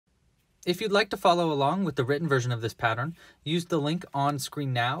If you'd like to follow along with the written version of this pattern, use the link on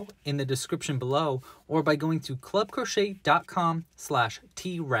screen now, in the description below, or by going to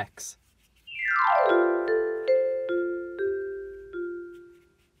clubcrochet.com/Trex.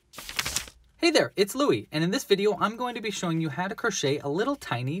 Hey there, it's Louie, and in this video I'm going to be showing you how to crochet a little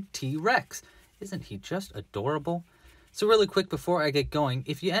tiny T-Rex. Isn't he just adorable? So really quick before I get going,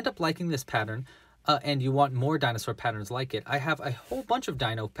 if you end up liking this pattern and you want more dinosaur patterns like it, I have a whole bunch of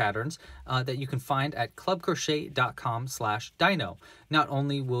dino patterns that you can find at clubcrochet.com/dino. Not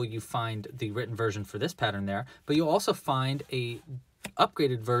only will you find the written version for this pattern there, but you'll also find a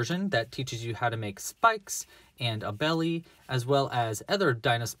upgraded version that teaches you how to make spikes and a belly, as well as other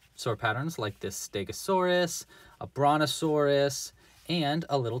dinosaur patterns like this Stegosaurus, a Brontosaurus, and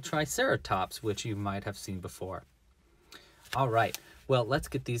a little Triceratops, which you might have seen before. All right, well, let's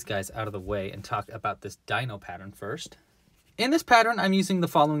get these guys out of the way and talk about this dino pattern first. In this pattern, I'm using the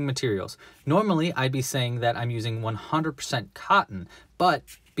following materials. Normally, I'd be saying that I'm using 100% cotton, but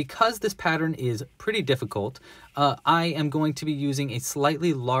because this pattern is pretty difficult, I am going to be using a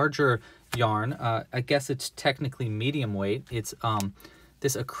slightly larger yarn. I guess it's technically medium weight. It's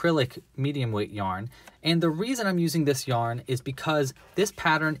this acrylic medium weight yarn. And the reason I'm using this yarn is because this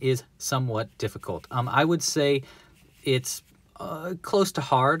pattern is somewhat difficult. I would say it's close to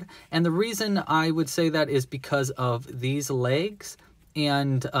hard. And the reason I would say that is because of these legs.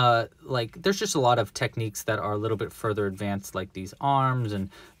 And like there's just a lot of techniques that are a little bit further advanced, like these arms and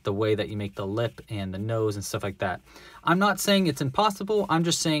the way that you make the lip and the nose and stuff like that. I'm not saying it's impossible. I'm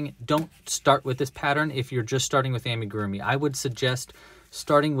just saying don't start with this pattern if you're just starting with amigurumi. I would suggest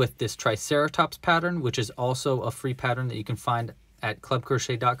starting with this Triceratops pattern, which is also a free pattern that you can find at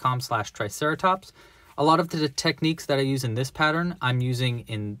clubcrochet.com/Triceratops. A lot of the techniques that I use in this pattern, I'm using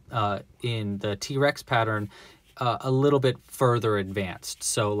in the T-Rex pattern a little bit further advanced,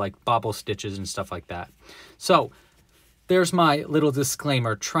 so like bobble stitches and stuff like that. So there's my little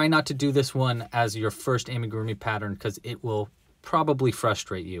disclaimer. Try not to do this one as your first amigurumi pattern because it will probably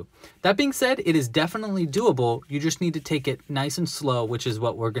frustrate you. That being said, it is definitely doable. You just need to take it nice and slow, which is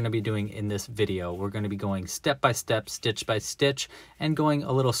what we're going to be doing in this video. We're going to be going step by step, stitch by stitch, and going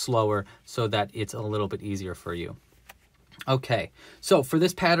a little slower so that it's a little bit easier for you. Okay, so for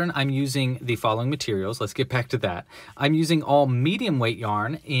this pattern, I'm using the following materials. Let's get back to that. I'm using all medium weight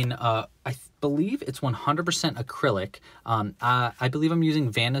yarn in, I believe it's 100% acrylic. I believe I'm using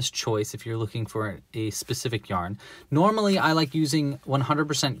Vanna's Choice if you're looking for a specific yarn. Normally, I like using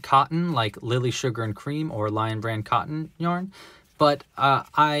 100% cotton, like Lily Sugar and Cream or Lion Brand cotton yarn. But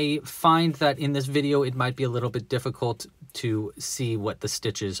I find that in this video, it might be a little bit difficult to see what's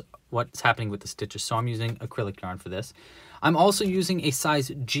happening with the stitches. So I'm using acrylic yarn for this. I'm also using a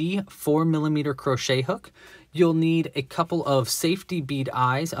size G 4mm crochet hook. You'll need a couple of safety bead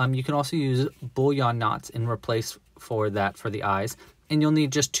eyes. You can also use bullion knots in replace for that for the eyes. And you'll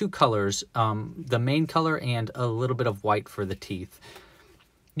need just two colors, the main color and a little bit of white for the teeth.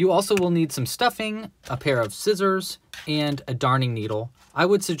 You also will need some stuffing, a pair of scissors, and a darning needle. I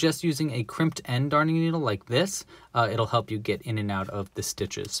would suggest using a crimped end darning needle like this. It'll help you get in and out of the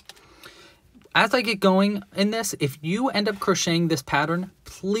stitches. As I get going in this, if you end up crocheting this pattern,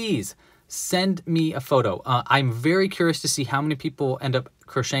 please send me a photo. I'm very curious to see how many people end up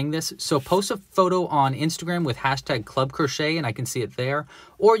crocheting this. So post a photo on Instagram with hashtag clubcrochet and I can see it there.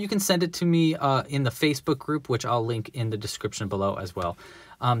 Or you can send it to me in the Facebook group, which I'll link in the description below as well.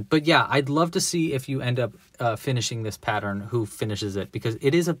 But yeah, I'd love to see if you end up finishing this pattern, who finishes it, because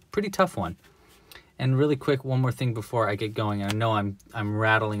it is a pretty tough one. And really quick, one more thing before I get going. I know I'm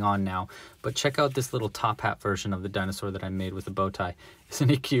rattling on now, but check out this little top hat version of the dinosaur that I made with a bow tie. Isn't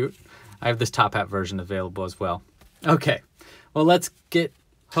he cute? I have this top hat version available as well. Okay, well, let's get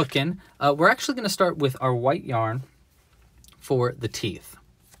hooking. We're actually going to start with our white yarn for the teeth.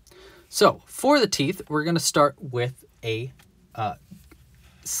 So for the teeth, we're going to start with a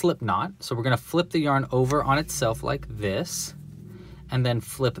slip knot. So we're going to flip the yarn over on itself like this, and then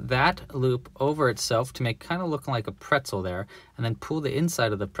flip that loop over itself to make kind of look like a pretzel there, and then pull the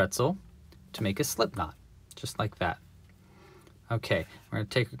inside of the pretzel to make a slip knot, just like that. Okay, we're going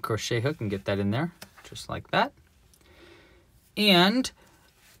to take a crochet hook and get that in there, just like that. And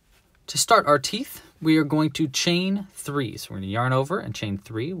to start our teeth, we are going to chain 3. So we're going to yarn over and chain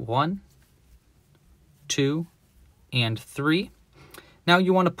 3. 1, 2, and 3. Now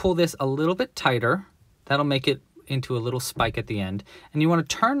you want to pull this a little bit tighter. That'll make it into a little spike at the end. And you want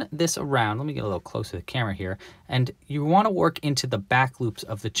to turn this around. Let me get a little closer to the camera here. And you want to work into the back loops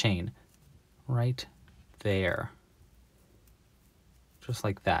of the chain right there. Just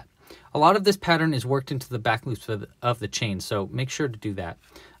like that. A lot of this pattern is worked into the back loops of the chain, so make sure to do that.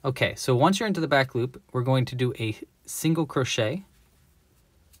 Okay, so once you're into the back loop, we're going to do a single crochet,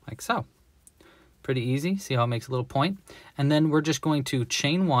 like so. Pretty easy. See how it makes a little point? And then we're just going to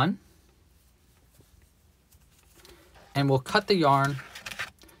chain one, and we'll cut the yarn.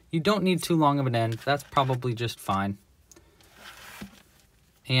 You don't need too long of an end. That's probably just fine.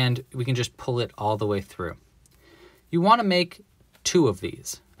 And we can just pull it all the way through. You want to make 2 of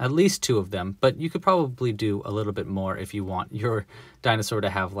these, at least 2 of them, but you could probably do a little bit more if you want your dinosaur to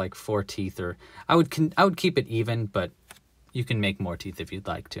have like 4 teeth, or I would keep it even, but you can make more teeth if you'd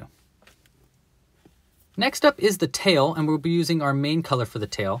like to. Next up is the tail, and we'll be using our main color for the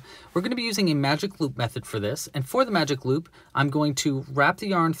tail. We're going to be using a magic loop method for this, and for the magic loop, I'm going to wrap the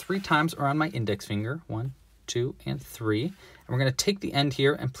yarn 3 times around my index finger, 1, 2, and 3. And we're going to take the end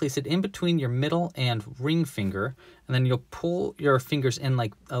here and place it in between your middle and ring finger, and then you'll pull your fingers in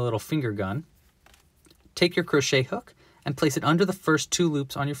like a little finger gun. Take your crochet hook and place it under the first 2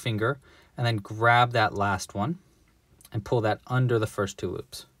 loops on your finger, and then grab that last one and pull that under the first 2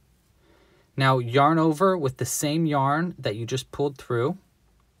 loops. Now yarn over with the same yarn that you just pulled through,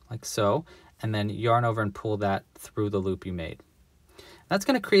 like so, and then yarn over and pull that through the loop you made. That's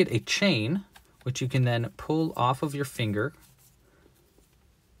going to create a chain, which you can then pull off of your finger.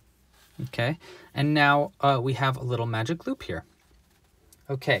 Okay, and now we have a little magic loop here.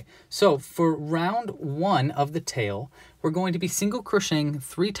 Okay, so for round 1 of the tail, we're going to be single crocheting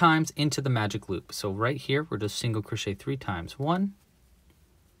 3 times into the magic loop. So right here, we're just single crochet 3 times. 1,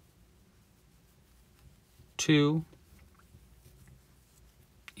 2,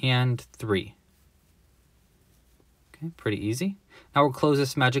 and 3. Okay, pretty easy. Now we'll close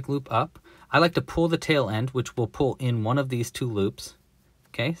this magic loop up. I like to pull the tail end, which will pull in one of these 2 loops.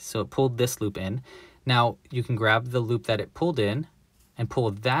 Okay, so it pulled this loop in. Now you can grab the loop that it pulled in and pull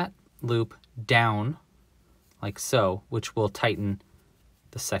that loop down like so, which will tighten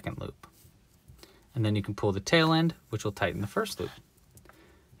the second loop. And then you can pull the tail end, which will tighten the first loop.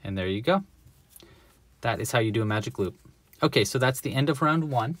 And there you go. That is how you do a magic loop. Okay, so that's the end of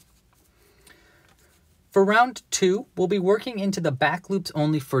round 1. For round 2, we'll be working into the back loops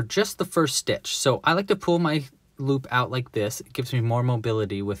only for just the first stitch. So I like to pull my loop out like this. It gives me more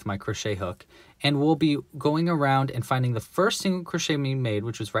mobility with my crochet hook. And we'll be going around and finding the first single crochet we made,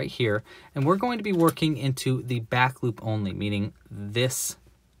 which was right here. And we're going to be working into the back loop only, meaning this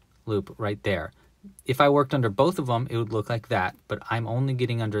loop right there. If I worked under both of them, it would look like that, but I'm only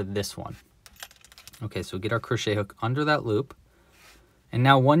getting under this one. Okay, so get our crochet hook under that loop. And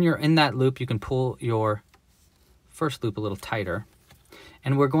now when you're in that loop, you can pull your first loop a little tighter.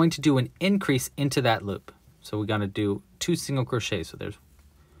 And we're going to do an increase into that loop. So we're going to do 2 single crochets. So there's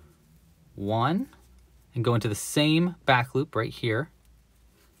 1, and go into the same back loop right here.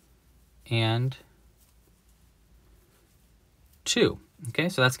 And 2. Okay,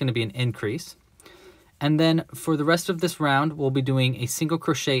 so that's going to be an increase. And then for the rest of this round, we'll be doing a single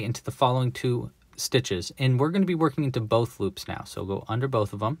crochet into the following 2 stitches, and we're going to be working into both loops now. So go under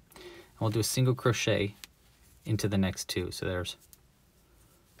both of them, and we'll do a single crochet into the next 2. So there's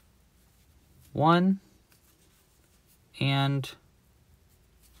 1 and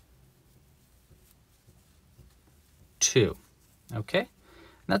 2. Okay, and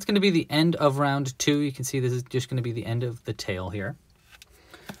that's going to be the end of round 2. You can see this is just going to be the end of the tail here.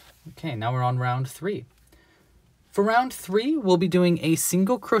 Okay, now we're on round 3. For round 3, we'll be doing a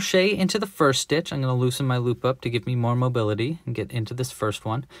single crochet into the first stitch. I'm going to loosen my loop up to give me more mobility and get into this first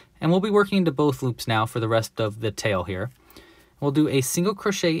one. And we'll be working into both loops now for the rest of the tail here. We'll do a single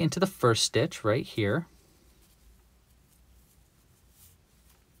crochet into the first stitch right here.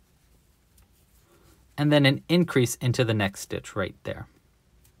 And then an increase into the next stitch right there.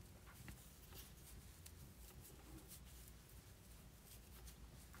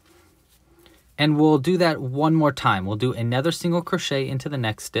 And we'll do that one more time. We'll do another single crochet into the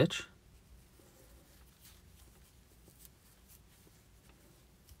next stitch.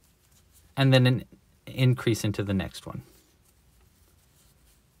 And then an increase into the next one.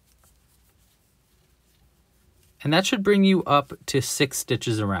 And that should bring you up to 6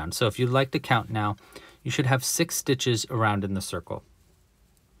 stitches around. So if you'd like to count now, you should have 6 stitches around in the circle.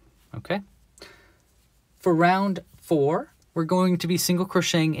 Okay? For round 4, we're going to be single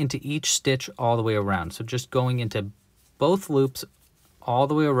crocheting into each stitch all the way around. So just going into both loops all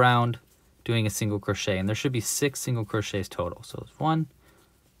the way around, doing a single crochet. And there should be 6 single crochets total. So it's 1,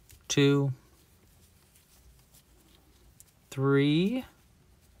 2, 3,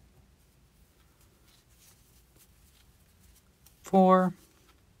 4,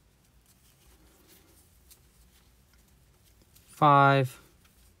 5,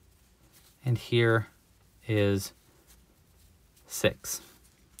 and here is 6.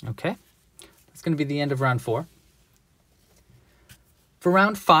 Okay, that's going to be the end of round 4. For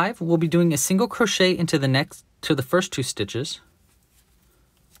round 5, we'll be doing a single crochet into the first 2 stitches.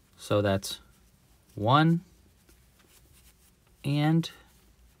 So that's 1 and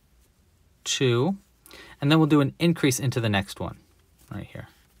 2, and then we'll do an increase into the next one right here.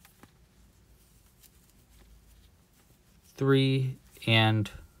 3 and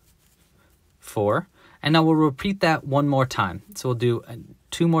 4, and now we'll repeat that one more time. So we'll do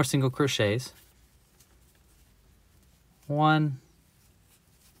 2 more single crochets, 1,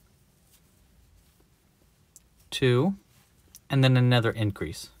 2, and then another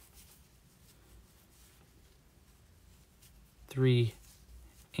increase, 3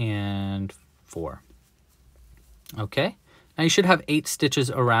 and 4. Okay, now you should have 8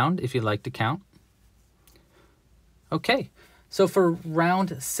 stitches around if you'd like to count. Okay, so for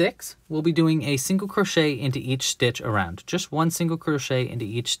round 6, we'll be doing a single crochet into each stitch around. Just 1 single crochet into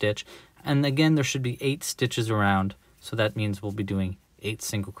each stitch. And again, there should be 8 stitches around. So that means we'll be doing 8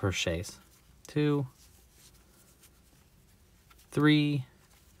 single crochets. 2, 3,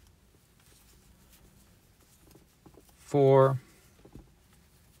 4,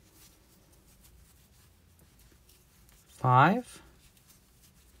 5,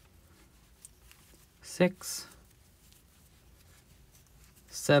 6,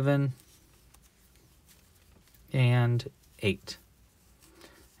 7, and 8.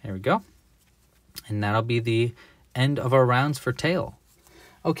 There we go. And that'll be the end of our rounds for tail.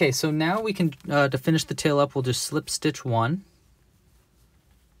 Okay, so now we can, to finish the tail up, we'll just slip stitch 1.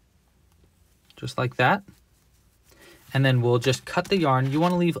 Just like that. And then we'll just cut the yarn. You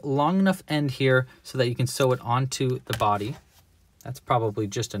want to leave long enough end here so that you can sew it onto the body. That's probably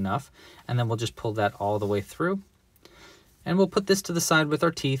just enough. And then we'll just pull that all the way through. And we'll put this to the side with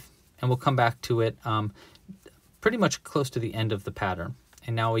our teeth, and we'll come back to it pretty much close to the end of the pattern.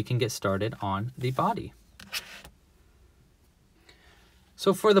 And now we can get started on the body.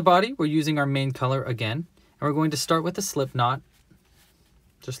 So for the body, we're using our main color again, and we're going to start with a slip knot,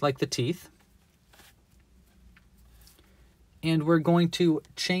 just like the teeth. And we're going to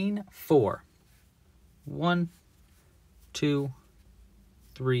chain 4. 1, 2,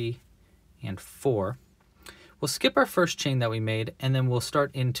 3, and 4. We'll skip our first chain that we made, and then we'll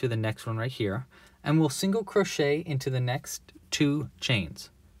start into the next one right here, and we'll single crochet into the next 2 chains.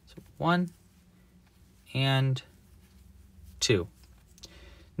 So 1 and 2.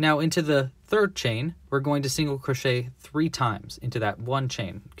 Now into the third chain, we're going to single crochet 3 times into that 1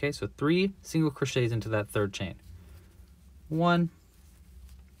 chain. Okay, so 3 single crochets into that third chain. 1,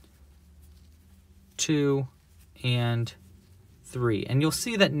 2, and 3. And you'll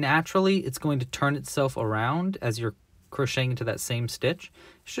see that naturally it's going to turn itself around as you're crocheting into that same stitch.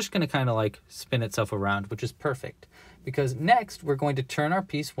 It's just going to kind of like spin itself around, which is perfect. Because next we're going to turn our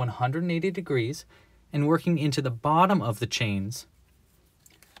piece 180 degrees, and working into the bottom of the chains,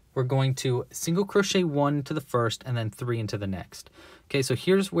 we're going to single crochet 1 to the first and then 3 into the next. Okay, so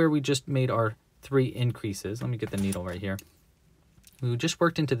here's where we just made our 3 increases. Let me get the needle right here. We just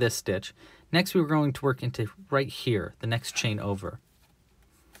worked into this stitch. Next, we're going to work into right here, the next chain over.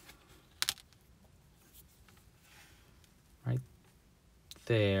 Right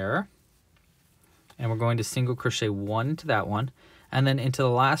there. And we're going to single crochet 1 into that one. And then into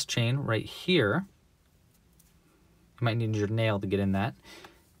the last chain right here. You might need your nail to get in that.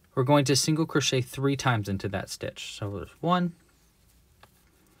 We're going to single crochet 3 times into that stitch. So there's 1,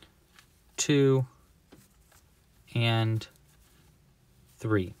 2, and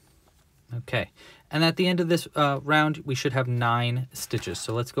 3. Okay, and at the end of this round, we should have 9 stitches.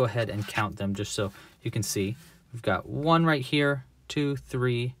 So let's go ahead and count them just so you can see. We've got 1 right here, 2,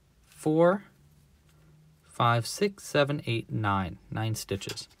 3, 4, 5, 6, 7, 8, 9. 9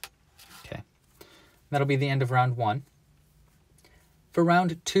 stitches. Okay, that'll be the end of round 1. For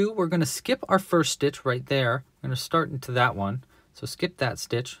round 2, we're going to skip our first stitch right there. We're going to start into that one. So skip that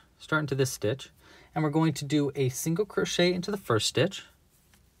stitch, start into this stitch, and we're going to do a single crochet into the first stitch.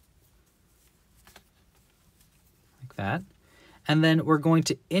 Like that. And then we're going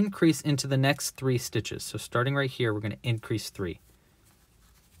to increase into the next 3 stitches. So starting right here, we're going to increase 3.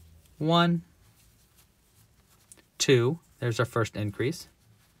 1, 2, there's our first increase.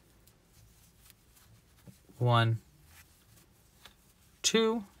 1,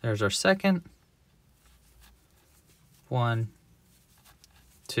 2, there's our second. 1,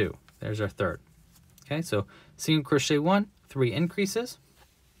 2, there's our third. Okay, so single crochet 1, 3 increases.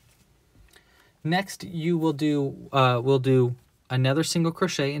 Next, you will do we'll do another single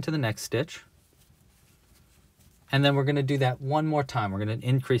crochet into the next stitch, And then we're going to do that one more time. We're going to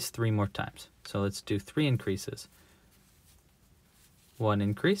increase 3 more times. So let's do 3 increases. 1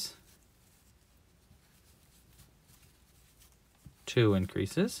 increase. 2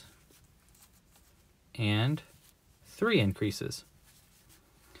 increases. And 3 increases.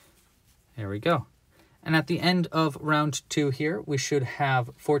 There we go. And at the end of round 2 here, we should have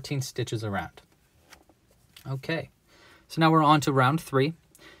 14 stitches around. Okay, so now we're on to round 3.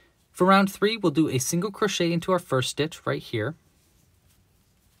 For round 3, we'll do a single crochet into our first stitch right here.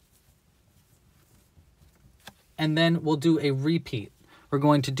 And then we'll do a repeat. We're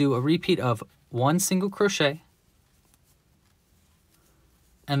going to do a repeat of 1 single crochet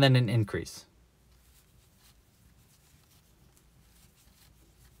and then an increase.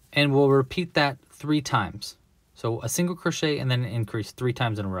 And we'll repeat that 3 times. So a single crochet and then an increase 3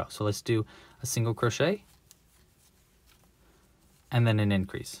 times in a row. So let's do a single crochet and then an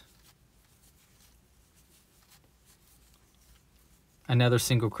increase. Another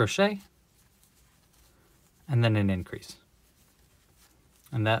single crochet and then an increase.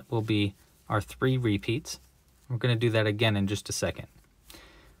 And that will be our 3 repeats. We're going to do that again in just a second.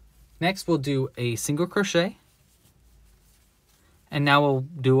 Next, we'll do a single crochet. And now we'll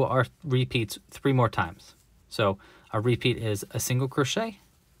do our repeats 3 more times. So our repeat is a single crochet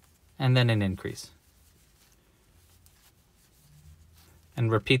and then an increase. And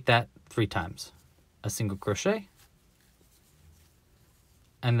repeat that 3 times. A single crochet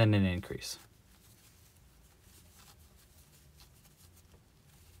and then an increase.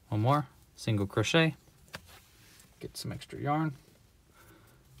 One more, single crochet, get some extra yarn,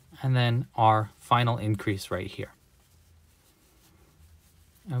 and then our final increase right here.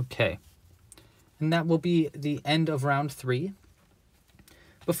 Okay, and that will be the end of round 3.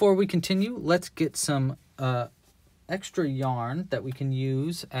 Before we continue, let's get some extra yarn that we can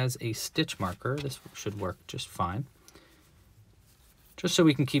use as a stitch marker. This should work just fine, just so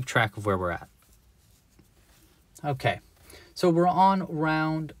we can keep track of where we're at. Okay, so we're on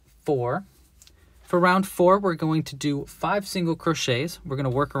round 4. For round 4, we're going to do 5 single crochets. We're going to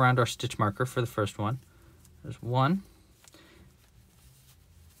work around our stitch marker for the first one. There's 1,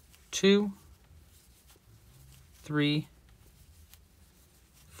 2, 3,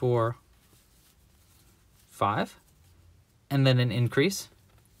 4, 5, and then an increase.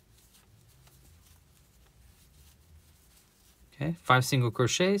 Okay, 5 single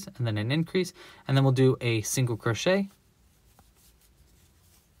crochets and then an increase, and then we'll do a single crochet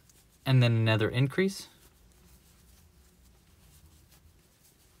and then another increase.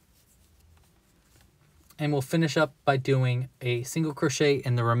 And we'll finish up by doing a single crochet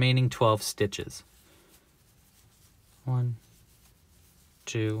in the remaining 12 stitches. 1,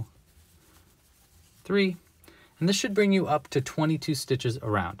 2, 3, and this should bring you up to 22 stitches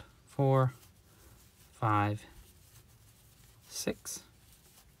around. 4, 5, 6,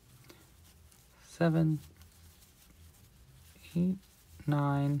 7, 8,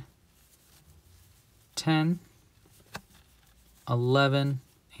 9, 10, 11,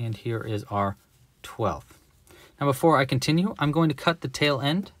 and here is our 12th. Now before I continue, I'm going to cut the tail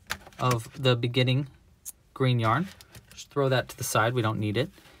end of the beginning green yarn. Just throw that to the side, we don't need it.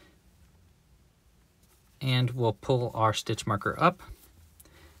 And we'll pull our stitch marker up,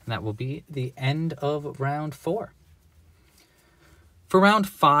 and that will be the end of round 4. For round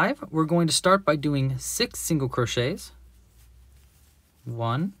 5, we're going to start by doing 6 single crochets.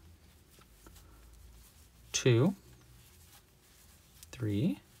 1, 2,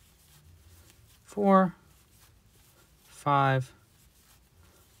 3, 4, 5,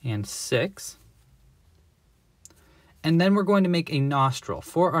 and 6. And then we're going to make a nostril.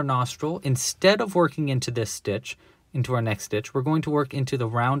 For our nostril, instead of working into this stitch, into our next stitch, we're going to work into the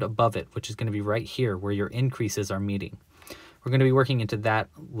round above it, which is going to be right here where your increases are meeting. We're going to be working into that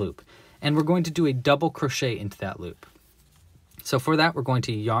loop. And we're going to do a double crochet into that loop. So for that, we're going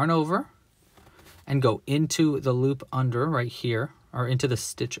to yarn over and go into the loop under right here, or into the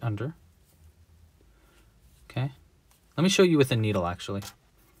stitch under. Okay. Let me show you with a needle, actually.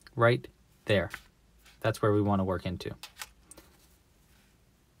 Right there. That's where we want to work into.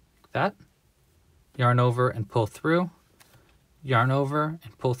 That. Yarn over and pull through. Yarn over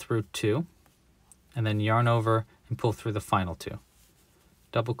and pull through 2. And then yarn over and pull through the final 2.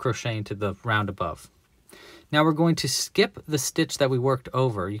 Double crochet into the round above. Now we're going to skip the stitch that we worked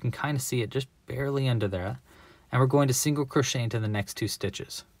over. You can kind of see it just barely under there. And we're going to single crochet into the next 2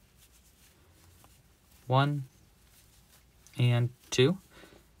 stitches. 1 and 2.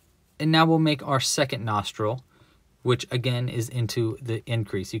 And now we'll make our second nostril, which again is into the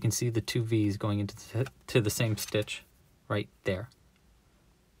increase. You can see the 2 V's going into the same stitch right there.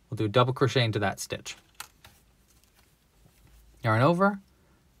 We'll do a double crochet into that stitch. yarn over,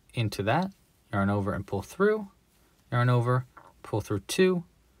 into that, yarn over and pull through, yarn over, pull through 2,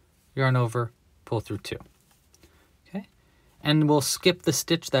 yarn over, pull through 2. Okay, and we'll skip the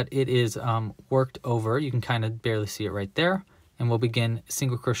stitch that it is worked over. You can kind of barely see it right there, and we'll begin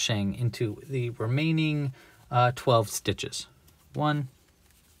single crocheting into the remaining 12 stitches. 1,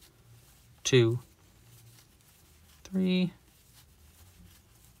 2, 3,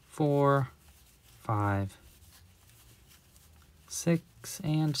 4, 5, 6,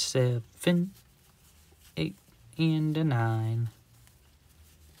 and 7, 8, and 9,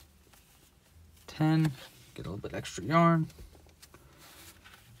 10, get a little bit extra yarn,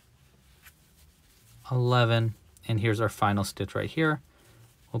 11, and here's our final stitch right here,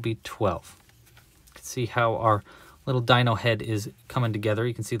 will be 12. You can see how our little dino head is coming together.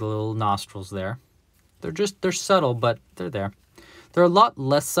 You can see the little nostrils there. They're subtle, but they're there. They're a lot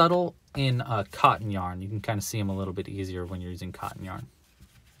less subtle in cotton yarn. You can kind of see them a little bit easier when you're using cotton yarn.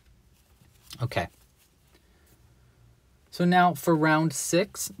 Okay. So now for round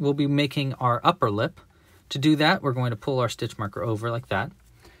 6, we'll be making our upper lip. To do that, we're going to pull our stitch marker over like that.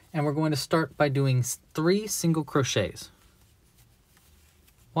 And we're going to start by doing 3 single crochets.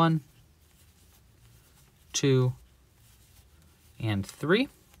 1, 2, and 3.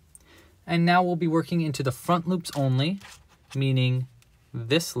 And now we'll be working into the front loops only, meaning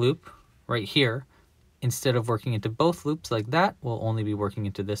this loop right here, instead of working into both loops like that, we'll only be working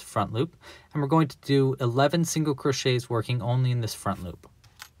into this front loop. And we're going to do 11 single crochets working only in this front loop.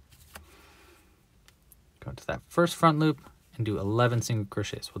 Go to that first front loop and do 11 single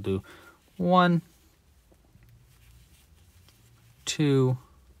crochets. We'll do 1, 2,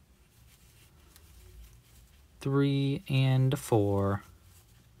 3, and 4,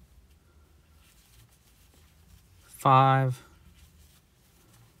 5,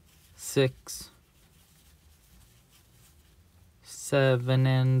 6, 7,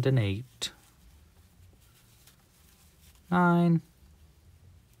 and an 8, 9,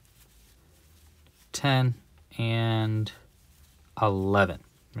 10, and 11.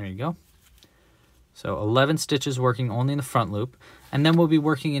 There you go. So 11 stitches working only in the front loop, and then we'll be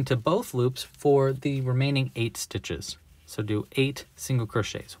working into both loops for the remaining 8 stitches. So do 8 single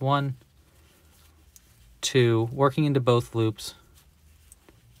crochets. 1, 2, working into both loops,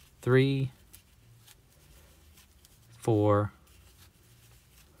 3, 4,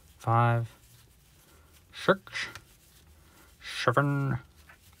 5, 6, 7,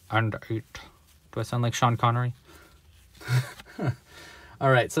 and 8. Do I sound like Sean Connery? All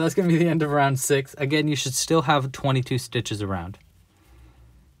right, so that's going to be the end of round 6. Again, you should still have 22 stitches around.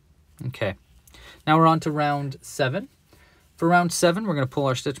 Okay, now we're on to round 7. For round 7, we're going to pull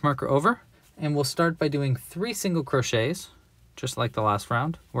our stitch marker over, and we'll start by doing 3 single crochets, just like the last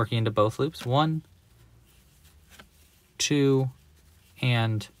round, working into both loops. 1, 2,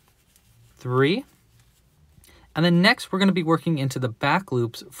 and 3. And then next, we're going to be working into the back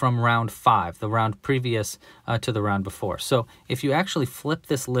loops from round 5, the round previous to the round before. So if you actually flip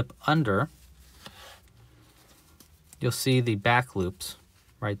this lip under, you'll see the back loops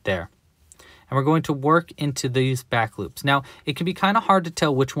right there. And we're going to work into these back loops. Now, it can be kind of hard to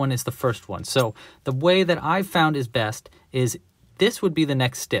tell which one is the first one. So the way that I've found is best is this would be the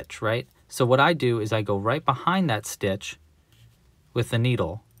next stitch, right? So what I do is I go right behind that stitch with the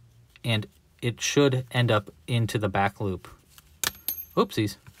needle, and it should end up into the back loop.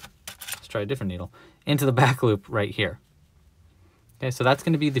 Oopsies. Let's try a different needle. Into the back loop right here. Okay, so that's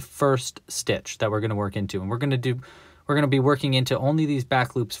going to be the first stitch that we're going to work into. And we're going to be working into only these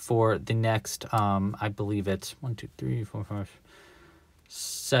back loops for the next, I believe it's 1, 2, 3, 4, 5,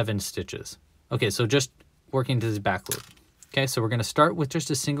 7 stitches. Okay, so just working into this back loop. Okay, so we're going to start with just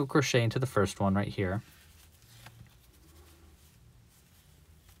a single crochet into the first one right here.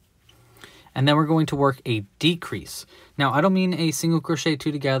 And then we're going to work a decrease. Now, I don't mean a single crochet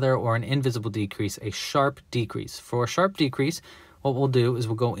 2 together or an invisible decrease, a sharp decrease. For a sharp decrease, what we'll do is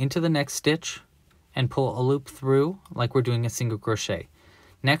we'll go into the next stitch and pull a loop through like we're doing a single crochet.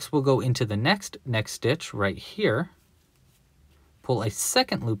 Next, we'll go into the next stitch right here, pull a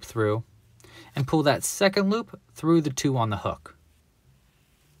second loop through, and pull that second loop through the 2 on the hook.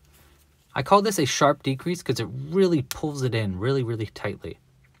 I call this a sharp decrease because it really pulls it in really, really tightly.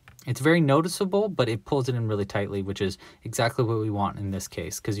 It's very noticeable, but it pulls it in really tightly, which is exactly what we want in this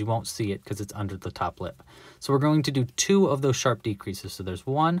case, because you won't see it because it's under the top lip. So we're going to do 2 of those sharp decreases. So there's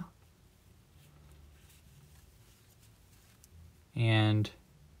 1 and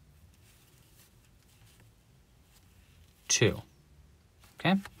 2.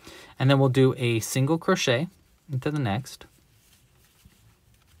 Okay, and then we'll do a single crochet into the next,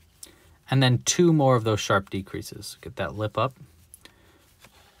 and then 2 more of those sharp decreases. Get that lip up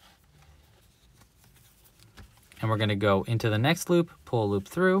and we're going to go into the next loop, pull a loop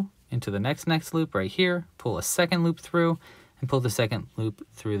through, into the next loop right here, pull a second loop through, and pull the second loop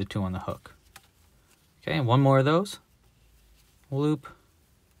through the 2 on the hook. Okay, and one more of those. Loop,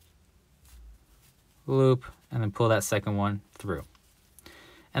 loop, and then pull that second one through.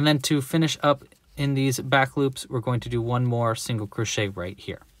 And then to finish up in these back loops, we're going to do one more single crochet right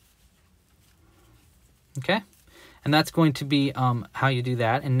here. Okay, and that's going to be how you do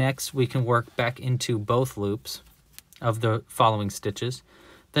that. And next we can work back into both loops of the following stitches.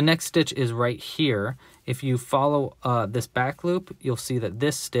 The next stitch is right here. If you follow this back loop, you'll see that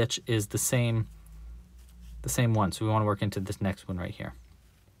this stitch is the same one. So we want to work into this next one right here.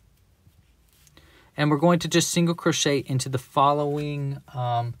 And we're going to just single crochet into the following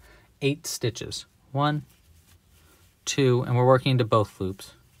 8 stitches. 1, 2, and we're working into both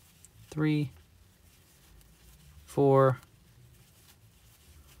loops. 3, 4,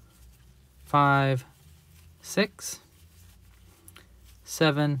 5, 6,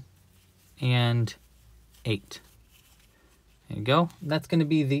 7, and 8. There you go. That's going to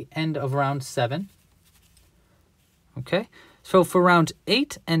be the end of round 7. Okay, so for round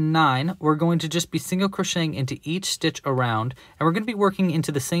 8 and 9, we're going to just be single crocheting into each stitch around, and we're going to be working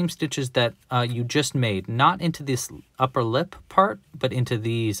into the same stitches that you just made, not into this upper lip part, but into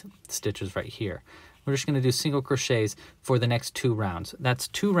these stitches right here. We're just going to do single crochets for the next 2 rounds. That's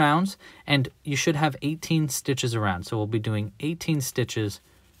 2 rounds, and you should have 18 stitches around. So we'll be doing 18 stitches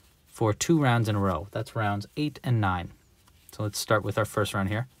for 2 rounds in a row. That's rounds 8 and 9. So let's start with our first round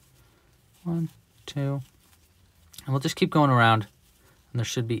here. 1, 2, and we'll just keep going around, and there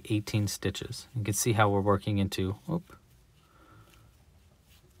should be 18 stitches. You can see how we're working into, whoop,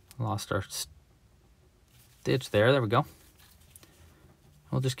 lost our stitch there. There we go.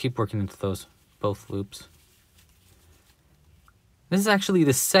 We'll just keep working into those both loops. This is actually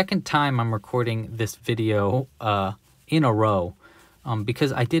the second time I'm recording this video in a row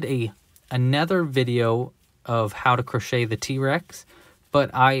because I did another video of how to crochet the T-Rex,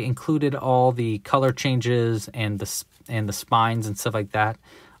 but I included all the color changes and the spines and stuff like that.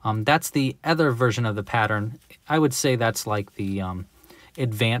 That's the other version of the pattern. I would say that's like the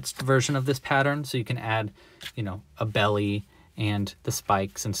advanced version of this pattern, so you can add, you know, a belly and the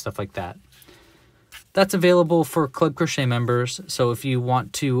spikes and stuff like that. That's available for Club Crochet members, so if you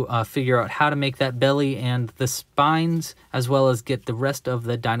want to figure out how to make that belly and the spines, as well as get the rest of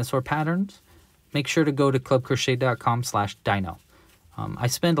the dinosaur patterns, make sure to go to clubcrochet.com/dino. I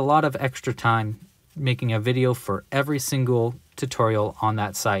spend a lot of extra time making a video for every single tutorial on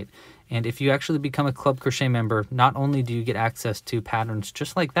that site. And if you actually become a Club Crochet member, not only do you get access to patterns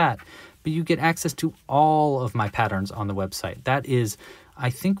just like that, but you get access to all of my patterns on the website. That is, I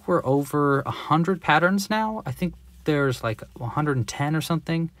think we're over 100 patterns now. I think there's like 110 or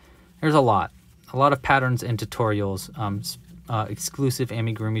something. There's a lot of patterns and tutorials, exclusive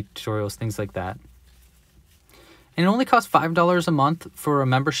Amigurumi tutorials, things like that. And it only costs $5 a month for a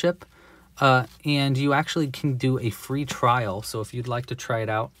membership, and you actually can do a free trial. So if you'd like to try it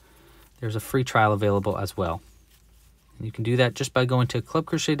out, there's a free trial available as well. And you can do that just by going to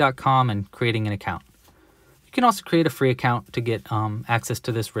clubcrochet.com and creating an account. You can also create a free account to get access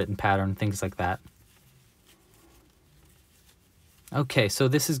to this written pattern, things like that. Okay, so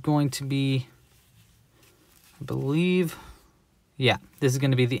this is going to be, I believe, yeah, this is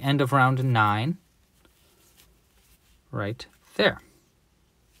going to be the end of round 9. Right there.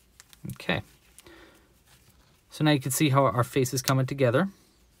 Okay. So now you can see how our face is coming together.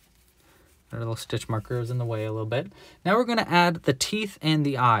 Our little stitch marker is in the way a little bit. Now we're going to add the teeth and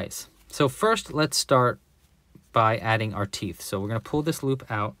the eyes. So first, let's start by adding our teeth. So we're going to pull this loop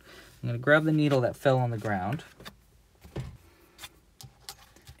out. I'm going to grab the needle that fell on the ground.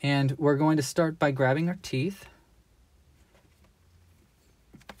 And we're going to start by grabbing our teeth.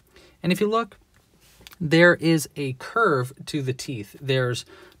 And if you look, there is a curve to the teeth. There's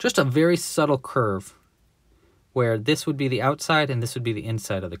just a very subtle curve where this would be the outside and this would be the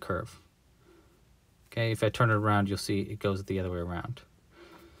inside of the curve. Okay, if I turn it around, you'll see it goes the other way around.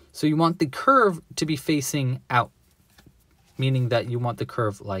 So you want the curve to be facing out, meaning that you want the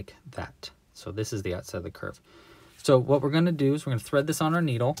curve like that. So this is the outside of the curve. So what we're going to do is we're going to thread this on our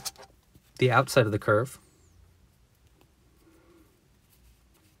needle, the outside of the curve.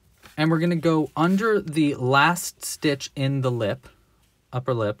 And we're going to go under the last stitch in the lip,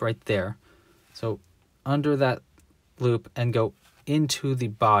 upper lip right there. So under that loop and go into the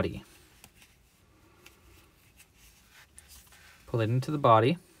body. Pull it into the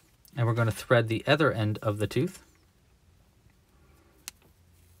body. And we're going to thread the other end of the tooth.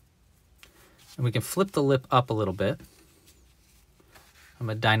 And we can flip the lip up a little bit. I'm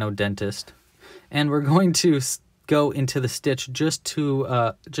a dino dentist. And we're going to go into the stitch just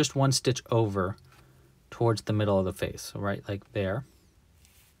to just one stitch over towards the middle of the face. So right like there.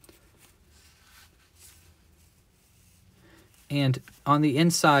 And on the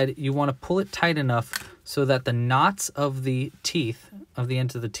inside, you want to pull it tight enough so that the knots of the teeth, of the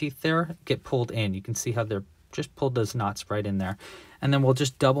ends of the teeth there, get pulled in. You can see how they're just pulled those knots right in there. And then we'll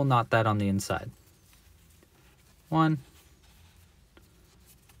just double knot that on the inside. 1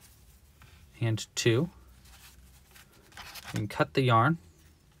 and 2. You can cut the yarn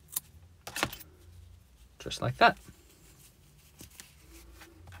just like that.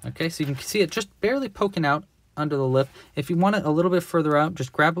 Okay, so you can see it just barely poking out under the lip. If you want it a little bit further out,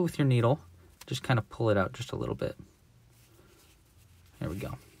 just grab it with your needle. Just kind of pull it out just a little bit. There we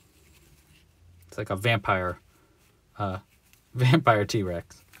go. It's like a vampire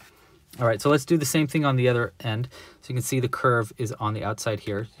T-Rex. All right, so let's do the same thing on the other end. So you can see the curve is on the outside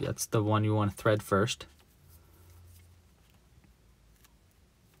here. That's the one you want to thread first.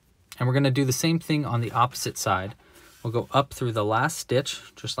 And we're going to do the same thing on the opposite side. We'll go up through the last stitch,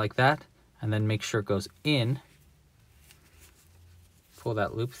 just like that, and then make sure it goes in. Pull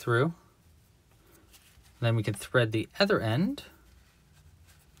that loop through. Then we can thread the other end.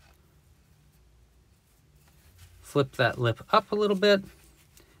 Flip that lip up a little bit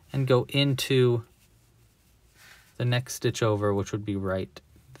and go into the next stitch over, which would be right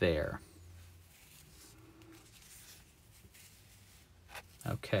there.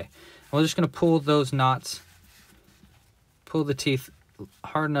 Okay, we're just going to pull those knots, pull the teeth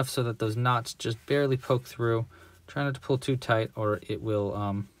hard enough so that those knots just barely poke through. Try not to pull too tight or it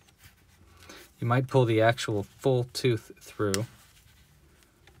will, you might pull the actual full tooth through.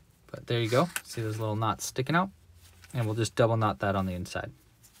 But there you go. See those little knots sticking out? And we'll just double knot that on the inside.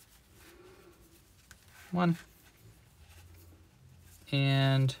 1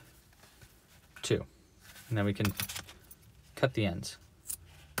 and 2. And then we can cut the ends.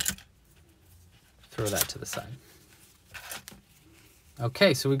 Throw that to the side.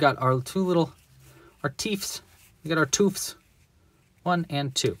 Okay, so we got our teeths. We got our toofs. 1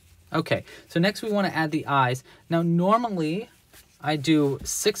 and 2. Okay, so next we want to add the eyes. Now normally I do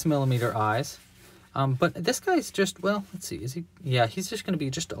 6mm eyes, but this guy's just, well, let's see, is he? Yeah, he's just going to be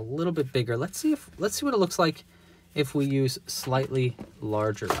just a little bit bigger. Let's see what it looks like if we use slightly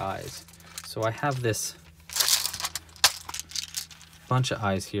larger eyes. So I have this bunch of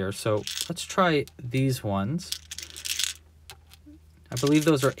eyes here. So let's try these ones. I believe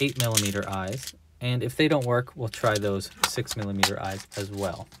those are 8mm eyes. And if they don't work, we'll try those 6mm eyes as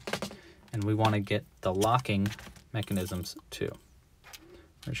well. And we want to get the locking mechanisms too.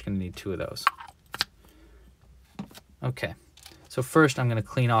 We're just going to need 2 of those. Okay, so first I'm going to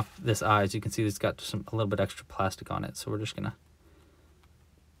clean off this eye. As you can see, it's got a little bit extra plastic on it. So we're just going to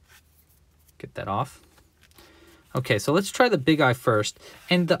get that off. Okay, so let's try the big eye first.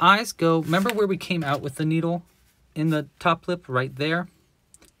 And the eyes go, remember where we came out with the needle in the top lip right there?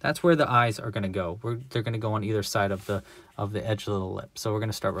 That's where the eyes are going to go. They're going to go on either side of the edge of the lip. So we're going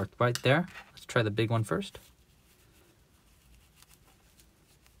to start right there. Let's try the big one first.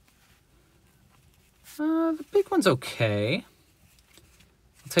 The big one's okay.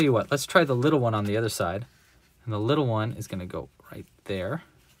 I'll tell you what, let's try the little one on the other side. And the little one is going to go right there.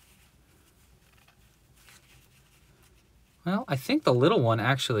 Well, I think the little one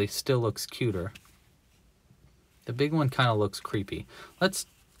actually still looks cuter. The big one kind of looks creepy. Let's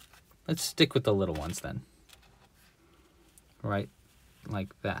stick with the little ones then. Right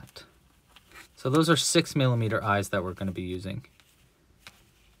like that. So those are 6mm eyes that we're going to be using.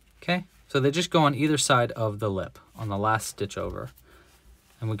 Okay, so they just go on either side of the lip on the last stitch over.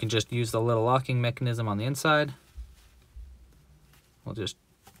 And we can just use the little locking mechanism on the inside. We'll just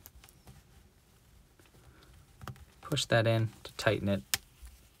push that in to tighten it.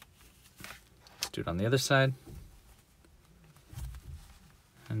 Let's do it on the other side.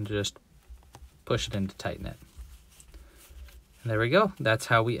 And just push it in to tighten it. And there we go. That's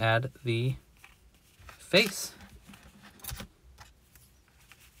how we add the face.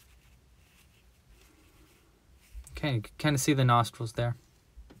 Okay, you can kind of see the nostrils there.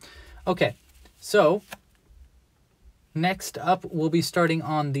 Okay, so next up we'll be starting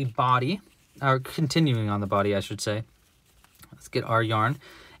on the body, or continuing on the body, I should say. Let's get our yarn,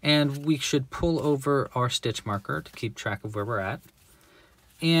 and we should pull over our stitch marker to keep track of where we're at.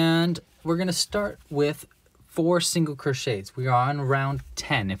 And we're going to start with 4 single crochets. We are on round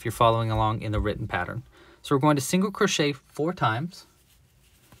 10 if you're following along in the written pattern. So we're going to single crochet 4 times.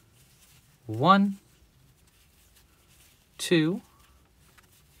 1, 2,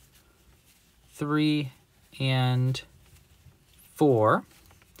 3, and 4.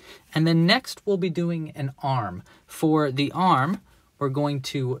 And then next we'll be doing an arm. For the arm, we're going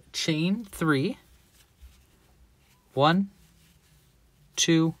to chain 3, 1,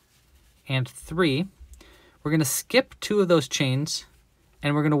 2, and 3. We're going to skip 2 of those chains,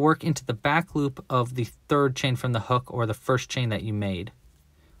 and we're going to work into the back loop of the 3rd chain from the hook, or the first chain that you made.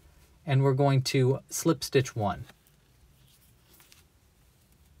 And we're going to slip stitch 1.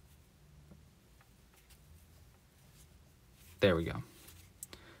 There we go.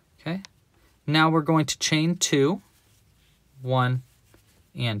 Okay. Now we're going to chain 2, 1,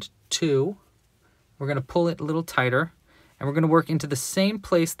 and 2. We're going to pull it a little tighter, and we're going to work into the same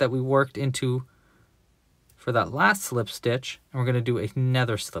place that we worked into for that last slip stitch, and we're going to do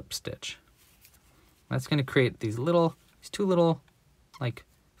another slip stitch. That's going to create these 2 little like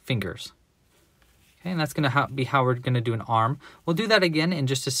fingers. Okay, and that's going to be how we're going to do an arm. We'll do that again in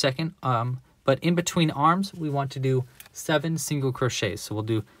just a second, but in between arms, we want to do 7 single crochets. So we'll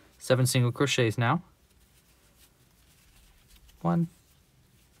do 7 single crochets now. 1,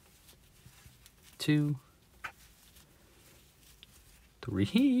 2,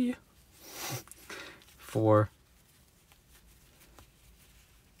 3, 4,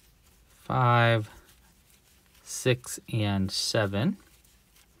 5, 6, and 7.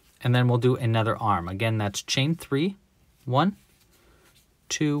 And then we'll do another arm. Again, that's chain 3, 1,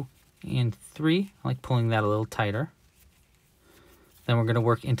 2, and 3. I like pulling that a little tighter. Then we're going to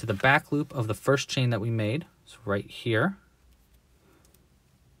work into the back loop of the first chain that we made. So right here.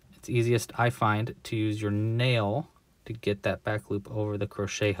 It's easiest, I find, to use your nail to get that back loop over the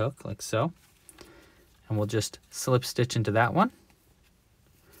crochet hook, like so. And we'll just slip stitch into that one.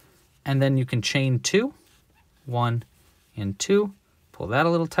 And then you can chain 2, 1, and 2. Pull that a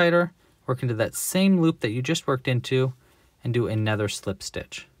little tighter, work into that same loop that you just worked into, and do another slip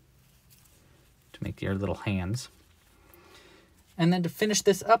stitch to make your little hands. And then to finish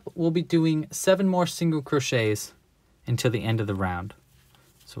this up, we'll be doing 7 more single crochets until the end of the round.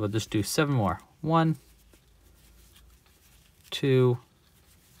 So we'll just do 7 more. 1, 2,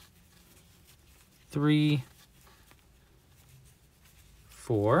 3,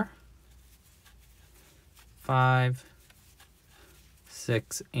 4, 5,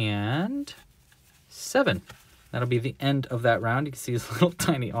 6, and 7. That'll be the end of that round. You can see his little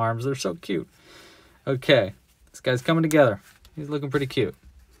tiny arms. They're so cute. Okay, this guy's coming together. He's looking pretty cute.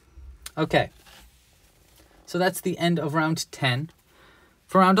 Okay, so that's the end of round 10.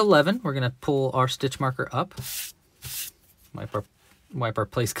 For round 11, we're going to pull our stitch marker up, wipe our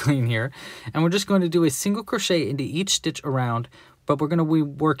place clean here, and we're just going to do a single crochet into each stitch around, but we're going to be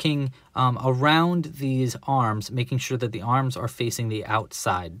working around these arms, making sure that the arms are facing the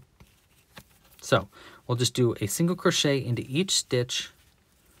outside. So we'll just do a single crochet into each stitch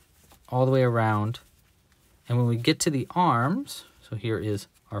all the way around, and when we get to the arms, so here is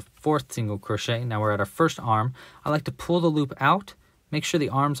our 4th single crochet. Now we're at our first arm. I like to pull the loop out, make sure the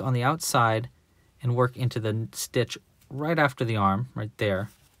arm's on the outside, and work into the stitch right after the arm, right there.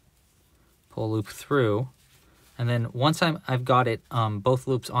 Pull a loop through, and then once I've got it, both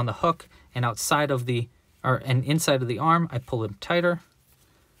loops on the hook and outside of the, and inside of the arm, I pull them tighter,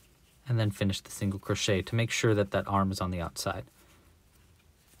 and then finish the single crochet to make sure that that arm is on the outside.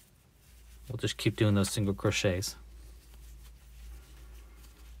 We'll just keep doing those single crochets.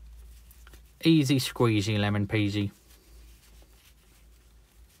 Easy squeezy lemon peasy.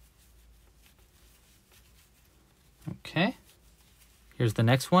 Okay, here's the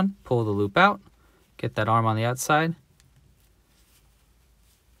next one. Pull the loop out, get that arm on the outside.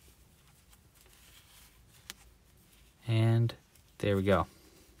 And there we go.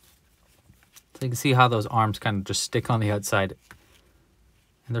 So you can see how those arms kind of just stick on the outside.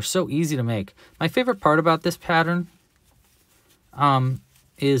 And they're so easy to make. My favorite part about this pattern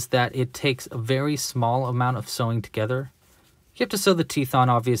is that it takes a very small amount of sewing together. You have to sew the teeth on,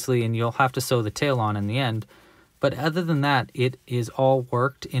 obviously, and you'll have to sew the tail on in the end. But other than that, it is all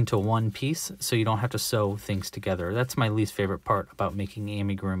worked into one piece, so you don't have to sew things together. That's my least favorite part about making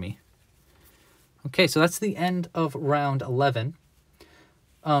amigurumi. Okay, so that's the end of round 11.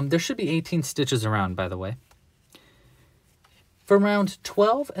 There should be 18 stitches around, by the way. For round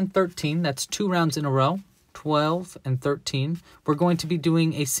 12 and 13, that's 2 rounds in a row, 12 and 13, we're going to be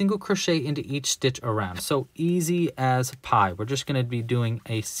doing a single crochet into each stitch around. So easy as pie. We're just going to be doing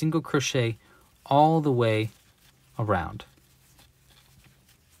a single crochet all the way around.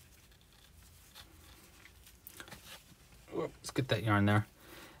 Let's get that yarn there.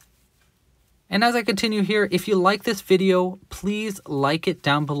 And as I continue here, if you like this video, please like it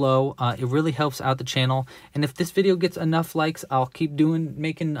down below. It really helps out the channel. And if this video gets enough likes, I'll keep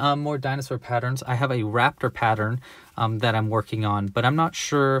making more dinosaur patterns. I have a raptor pattern that I'm working on, but I'm not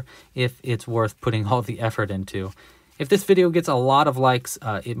sure if it's worth putting all the effort into. If this video gets a lot of likes,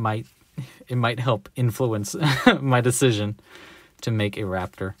 it might help influence my decision to make a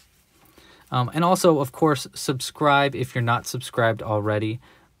raptor. And also, of course, subscribe if you're not subscribed already.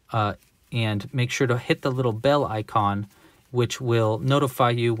 And make sure to hit the little bell icon, which will notify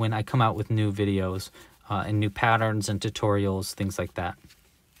you when I come out with new videos and new patterns and tutorials, things like that.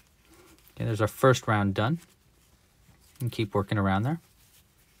 Okay, there's our first round done. And keep working around there.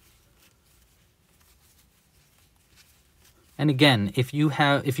 And again, if you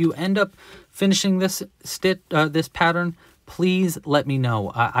end up finishing this this pattern, please let me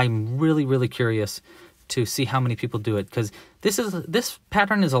know. I'm really curious to see how many people do it, because this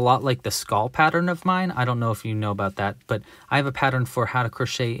pattern is a lot like the skull pattern of mine. I don't know if you know about that, but I have a pattern for how to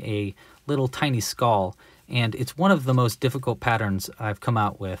crochet a little tiny skull, and it's one of the most difficult patterns I've come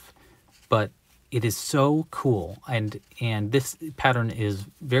out with, but it is so cool, and this pattern is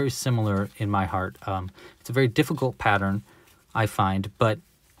very similar in my heart. It's a very difficult pattern, I find, but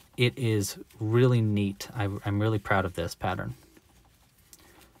it is really neat. I'm really proud of this pattern.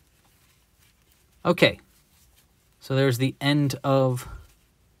 Okay, so there's the end of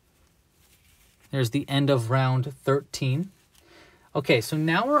round 13. Okay, so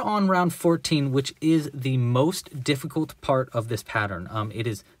now we're on round 14, which is the most difficult part of this pattern. It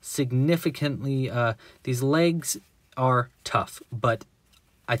is significantly, these legs are tough, but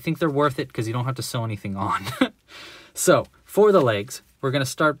I think they're worth it because you don't have to sew anything on. So for the legs, we're going to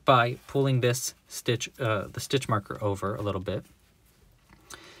start by pulling this stitch, the stitch marker over a little bit.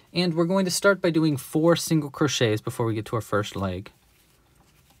 And we're going to start by doing 4 single crochets before we get to our first leg.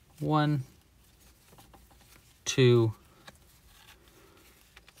 1, 2,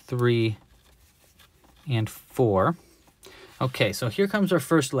 3, and 4. Okay, so here comes our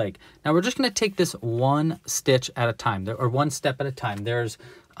first leg. Now we're just going to take this one stitch at a time, or one step at a time. There's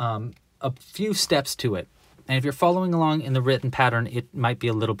a few steps to it. And if you're following along in the written pattern, it might be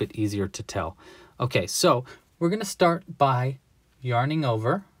a little bit easier to tell. Okay, so we're going to start by yarning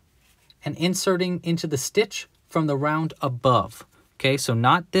over and inserting into the stitch from the round above. Okay, so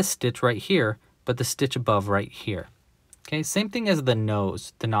not this stitch right here, but the stitch above right here. Okay, same thing as the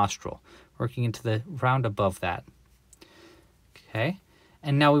nose, the nostril, working into the round above that. Okay,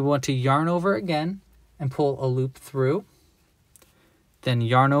 and now we want to yarn over again and pull a loop through, then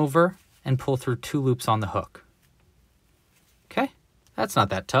yarn over and pull through 2 loops on the hook. Okay, that's not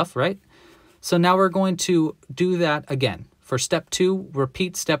that tough, right? So now we're going to do that again. For step 2,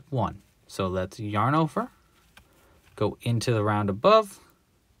 repeat step 1. So let's yarn over, go into the round above,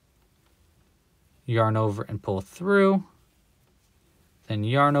 yarn over and pull through, then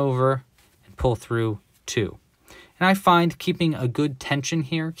yarn over and pull through 2. And I find keeping a good tension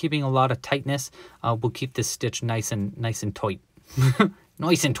here, keeping a lot of tightness, will keep this stitch nice and tight.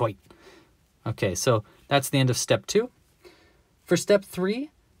 Nice and tight. Okay, so that's the end of step 2. For step 3,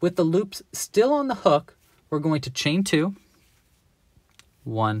 with the loops still on the hook, we're going to chain 2,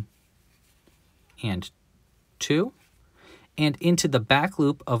 1 and 2, and into the back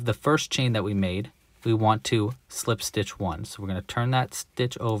loop of the first chain that we made, we want to slip stitch 1. So we're going to turn that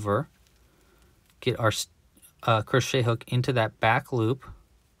stitch over, get our crochet hook into that back loop,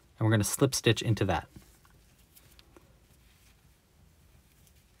 and we're going to slip stitch into that.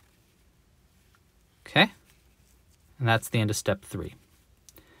 Okay, and that's the end of step 3.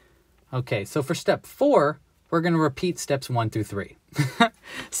 Okay, so for step 4, we're going to repeat steps 1 through 3.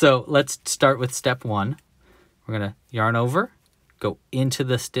 So let's start with step 1. We're going to yarn over, go into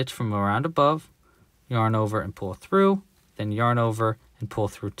the stitch from around above, yarn over and pull through, then yarn over and pull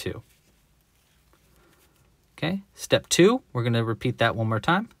through 2. Okay, step 2, we're going to repeat that one more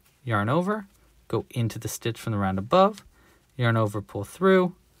time. Yarn over, go into the stitch from the round above, yarn over, pull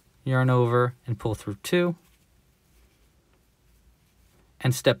through, yarn over and pull through 2.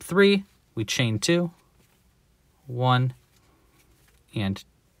 And step 3, we chain 2, 1 and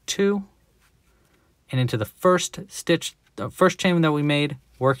 2, and into the first stitch, the first chain that we made,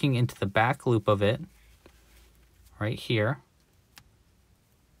 working into the back loop of it, right here,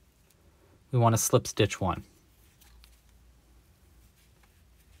 we want to slip stitch 1.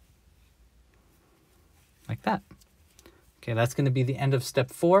 Like that. Okay, that's going to be the end of step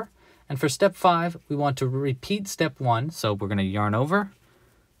 4. And for step 5, we want to repeat step 1. So we're going to yarn over,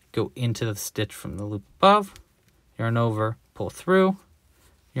 go into the stitch from the loop above, yarn over, pull through,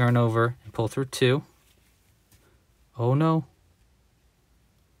 yarn over, and pull through 2. Oh no.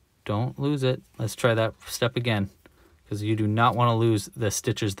 don't lose it. Let's try that step again, because you do not want to lose the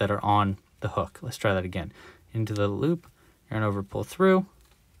stitches that are on the hook. Let's try that again. Into the loop, yarn over, pull through,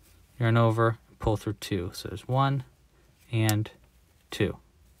 yarn over, pull through 2. So there's 1 and 2.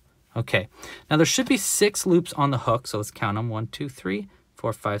 Okay, now there should be 6 loops on the hook, so let's count them. 1, 2, 3,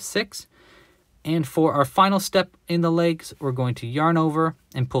 4, 5, 6. And for our final step in the legs, we're going to yarn over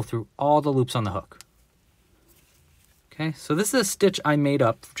and pull through all the loops on the hook. Okay, so this is a stitch I made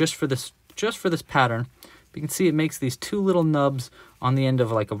up just for this pattern. You can see it makes these 2 little nubs on the end of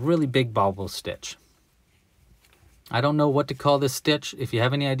like a really big bobble stitch. I don't know what to call this stitch. If you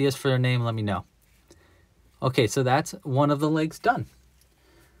have any ideas for a name, let me know. Okay, so that's one of the legs done.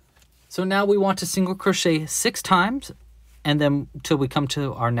 So now we want to single crochet 6 times and then till we come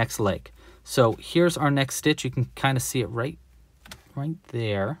to our next leg. So here's our next stitch. You can kind of see it right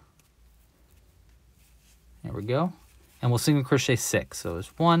there. There we go. And we'll single crochet 6. So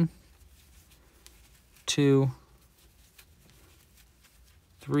there's 1, 2,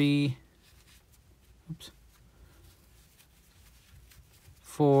 3,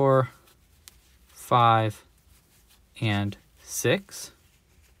 4, 5, and 6.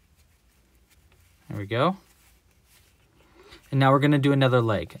 There we go. And now we're going to do another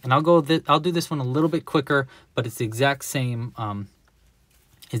leg. And I'll do this one a little bit quicker, but it's the exact same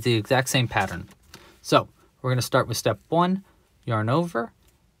pattern. So we're going to start with step 1, yarn over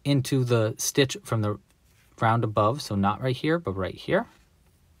into the stitch from the round above, so not right here, but right here.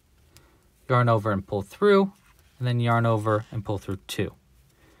 Yarn over and pull through, and then yarn over and pull through 2.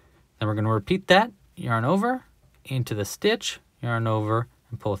 Then we're going to repeat that, yarn over into the stitch, yarn over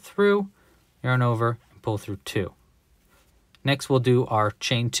and pull through, yarn over and pull through 2. Next we'll do our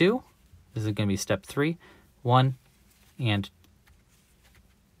chain 2. This is going to be step 3, 1 and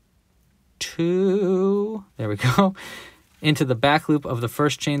 2. There we go. Into the back loop of the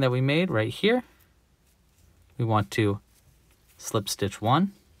first chain that we made right here. We want to slip stitch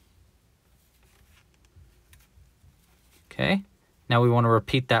 1. Okay. Now we want to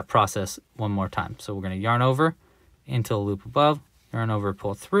repeat that process one more time. So we're going to yarn over into the loop above, yarn over,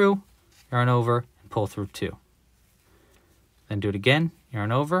 pull through, yarn over, and pull through 2. Then do it again,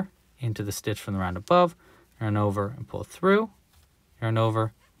 yarn over into the stitch from the round above, yarn over and pull through, yarn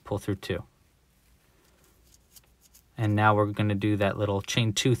over, pull through 2. And now we're going to do that little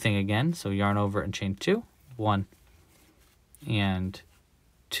chain 2 thing again. So yarn over and chain 2, 1 and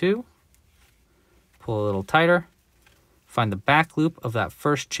 2. Pull a little tighter. Find the back loop of that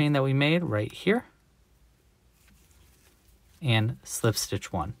first chain that we made right here. And slip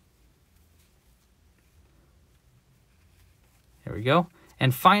stitch 1. There we go.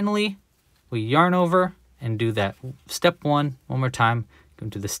 And finally, we yarn over and do that step 1 one more time. Go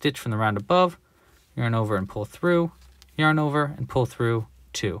into the stitch from the round above, yarn over and pull through, yarn over and pull through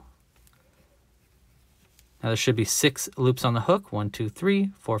 2. Now there should be 6 loops on the hook. 1, 2,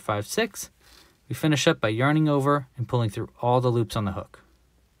 3, 4, 5, 6. We finish up by yarning over and pulling through all the loops on the hook.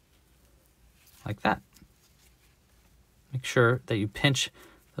 Like that. Make sure that you pinch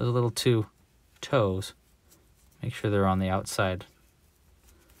those little 2 toes. Make sure they're on the outside.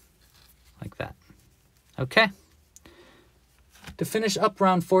 Like that. Okay. To finish up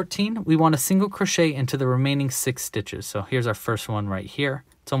round 14, we want to single crochet into the remaining 6 stitches. So here's our first one right here.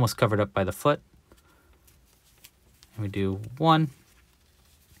 It's almost covered up by the foot. And we do 1,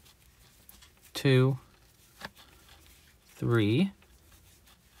 2, 3,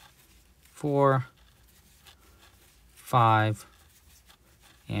 4, 5,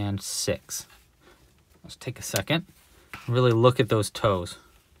 and 6. Let's take a second. Really look at those toes.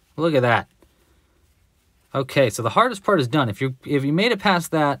 Look at that. Okay, so the hardest part is done. If you made it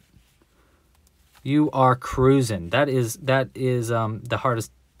past that, you are cruising. That is the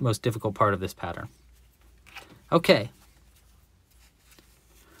hardest, most difficult part of this pattern. Okay.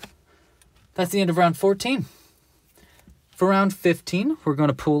 That's the end of round 14. For round 15, we're going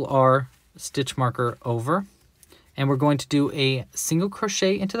to pull our stitch marker over, and we're going to do a single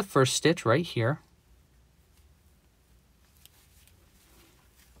crochet into the first stitch right here,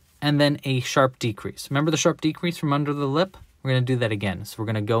 and then a sharp decrease. Remember the sharp decrease from under the lip? We're going to do that again. So we're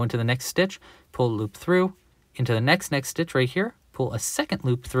going to go into the next stitch, pull a loop through, into the next stitch right here, pull a second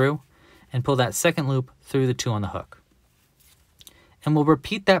loop through, and pull that second loop through the 2 on the hook. And we'll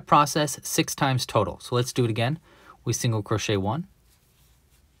repeat that process 6 times total. So let's do it again. We single crochet 1,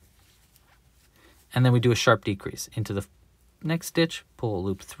 and then we do a sharp decrease into the next stitch, pull a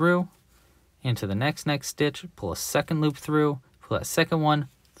loop through, into the next stitch, pull a second loop through, pull that second one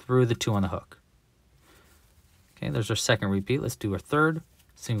through the 2 on the hook. Okay, there's our second repeat. Let's do our third.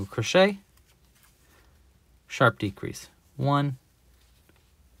 Single crochet, sharp decrease. 1,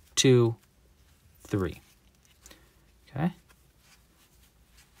 2, 3. Okay.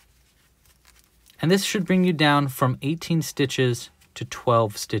 And this should bring you down from 18 stitches to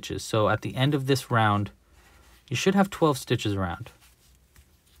 12 stitches. So at the end of this round, you should have 12 stitches around.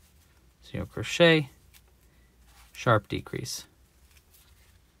 Single crochet, sharp decrease.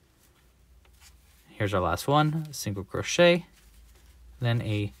 Here's our last one, single crochet, then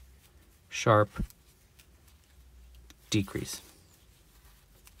a sharp decrease.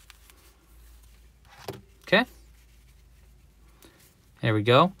 Okay. There we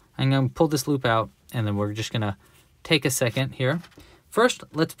go. I'm going to pull this loop out, and then we're just going to take a second here. First,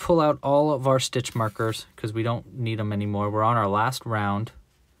 let's pull out all of our stitch markers because we don't need them anymore. We're on our last round.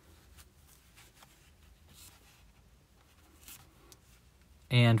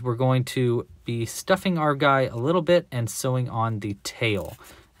 And we're going to be stuffing our guy a little bit and sewing on the tail.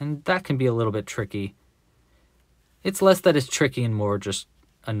 And that can be a little bit tricky. It's less that it's tricky and more just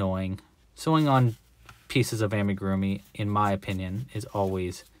annoying. Sewing on pieces of amigurumi, in my opinion, is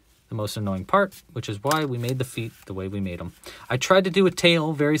always the most annoying part, which is why we made the feet the way we made them. I tried to do a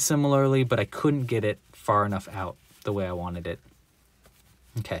tail very similarly, but I couldn't get it far enough out the way I wanted it.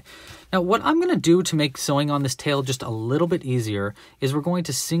 Okay, now what I'm going to do to make sewing on this tail just a little bit easier is we're going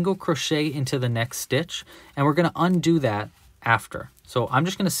to single crochet into the next stitch, and we're going to undo that after. So I'm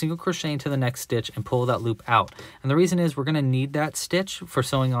just going to single crochet into the next stitch and pull that loop out. And the reason is we're going to need that stitch for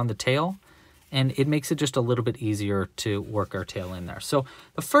sewing on the tail, and it makes it just a little bit easier to work our tail in there. So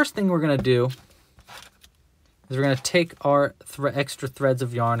the first thing we're going to do is we're going to take our extra threads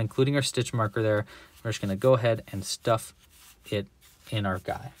of yarn, including our stitch marker there. We're just going to go ahead and stuff it in our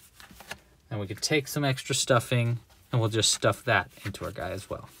guy. And we could take some extra stuffing and we'll just stuff that into our guy as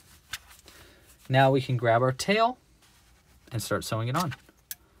well. Now we can grab our tail and start sewing it on.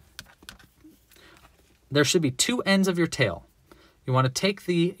 There should be 2 ends of your tail. You want to take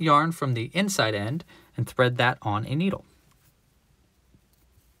the yarn from the inside end and thread that on a needle.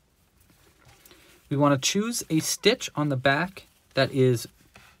 We want to choose a stitch on the back that is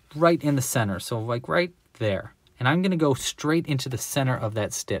right in the center, so like right there. And I'm going to go straight into the center of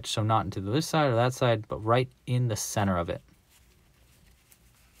that stitch, so not into this side or that side, but right in the center of it.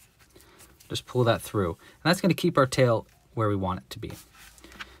 Just pull that through. And that's going to keep our tail where we want it to be.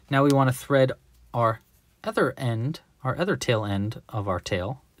 Now we want to thread our other end, our other tail end of our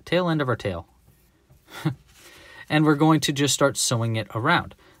tail, tail end of our tail. And we're going to just start sewing it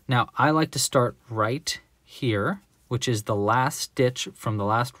around. Now I like to start right here, which is the last stitch from the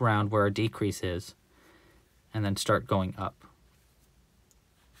last round where our decrease is, and then start going up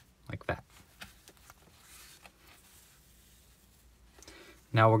like that.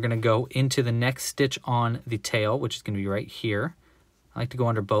 Now we're going to go into the next stitch on the tail, which is going to be right here. I like to go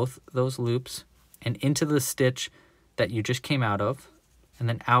under both those loops and into the stitch that you just came out of, and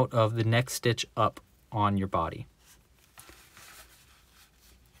then out of the next stitch up on your body.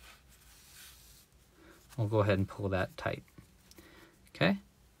 We'll go ahead and pull that tight. Okay,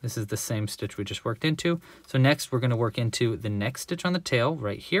 this is the same stitch we just worked into. So next we're going to work into the next stitch on the tail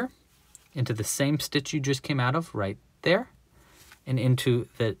right here, into the same stitch you just came out of right there, and into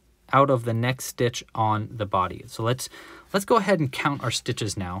the out of the next stitch on the body. So let's go ahead and count our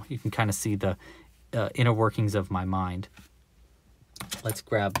stitches now. You can kind of see the inner workings of my mind. Let's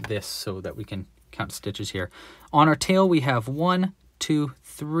grab this so that we can count stitches here. On our tail we have 1, 2,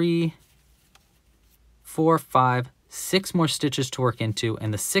 3, 4, 5, 6 more stitches to work into,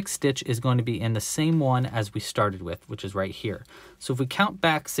 and the 6th stitch is going to be in the same one as we started with, which is right here. So if we count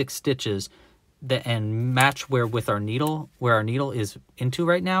back 6 stitches and match where our needle is into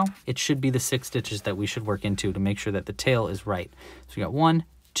right now, it should be the 6 stitches that we should work into to make sure that the tail is right. So we got 1,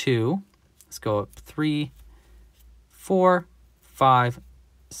 2, let's go up 3, 4, 5,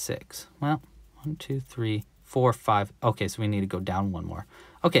 6. Well, 1, 2, 3, 4, 5. Okay, so we need to go down 1 more.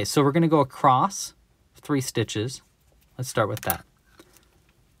 Okay, so we're going to go across 3 stitches. Let's start with that.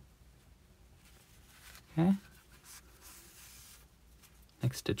 Okay.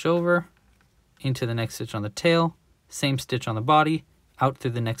 Next stitch over, into the next stitch on the tail, same stitch on the body, out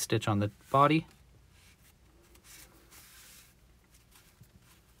through the next stitch on the body,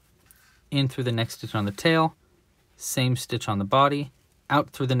 in through the next stitch on the tail, same stitch on the body, out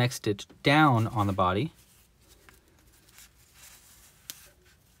through the next stitch down on the body.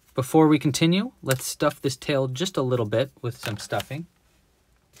 Before we continue, let's stuff this tail just a little bit with some stuffing.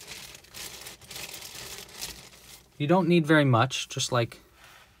 You don't need very much, just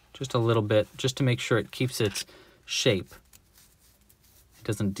a little bit, just to make sure it keeps its shape. It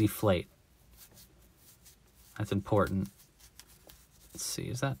doesn't deflate. That's important. Let's see,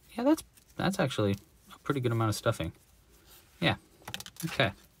 is that, yeah, that's actually a pretty good amount of stuffing. Yeah,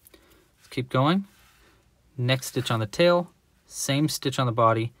 okay. keep going. Next stitch on the tail, same stitch on the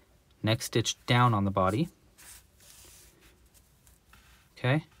body, next stitch down on the body.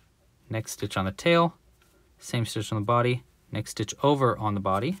 Okay, next stitch on the tail, same stitch on the body, next stitch over on the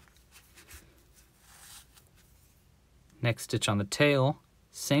body. Next stitch on the tail,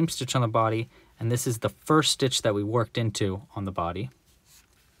 same stitch on the body, and this is the first stitch that we worked into on the body.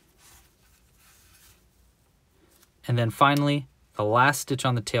 And then finally, the last stitch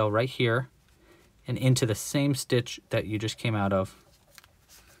on the tail right here, and into the same stitch that you just came out of.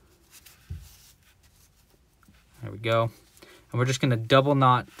 There we go. And we're just going to double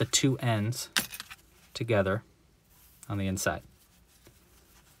knot the two ends together on the inside.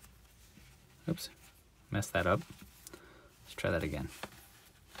 Oops, messed that up. Let's try that again.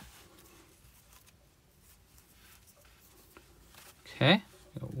 Okay,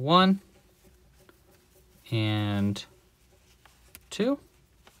 1 and 2.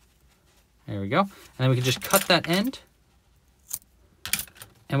 There we go. And then we can just cut that end.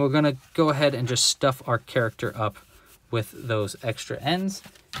 And we're going to go ahead and just stuff our character up with those extra ends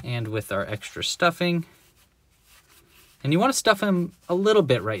and with our extra stuffing. And you want to stuff him a little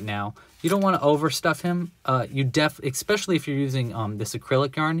bit right now. You don't want to overstuff him. Especially if you're using this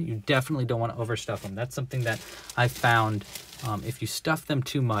acrylic yarn, you definitely don't want to overstuff him. That's something that I found. If you stuff them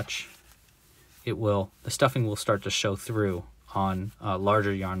too much, the stuffing will start to show through on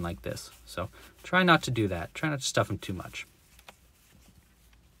larger yarn like this. So try not to do that. Try not to stuff them too much.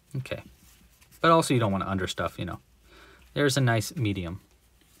 Okay. But also you don't want to understuff, you know. There's a nice medium.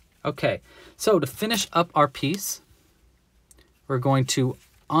 Okay, so to finish up our piece, we're going to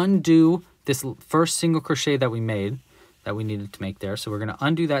undo this first single crochet that we made, that we needed to make there. So we're going to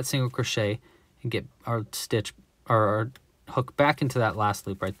undo that single crochet and get our stitch, or our hook back into that last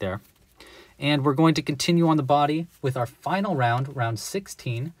loop right there. And we're going to continue on the body with our final round, round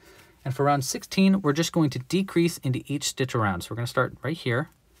 16. And for round 16, we're just going to decrease into each stitch around. So we're going to start right here,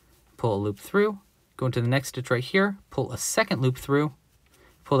 pull a loop through, go into the next stitch right here, pull a second loop through,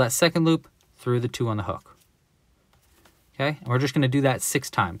 pull that second loop through the 2 on the hook. Okay, and we're just going to do that 6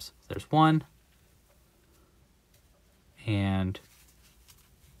 times. There's 1 and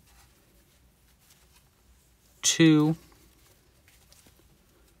 2.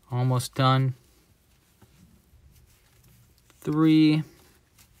 Almost done. 3,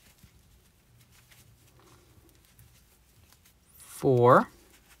 4.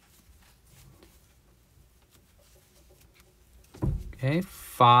 Okay,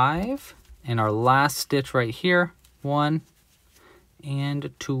 5. And our last stitch right here, 1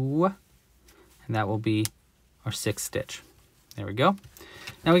 and 2. And that will be our 6th stitch. There we go.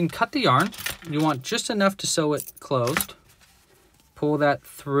 Now we can cut the yarn. You want just enough to sew it closed. Pull that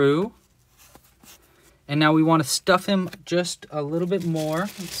through. And now we want to stuff him just a little bit more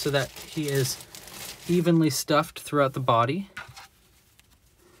so that he is evenly stuffed throughout the body.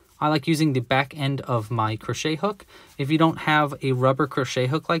 I like using the back end of my crochet hook. If you don't have a rubber crochet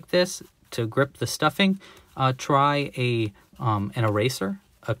hook like this to grip the stuffing, try an eraser,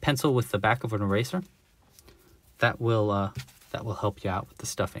 a pencil with the back of an eraser. That will help you out with the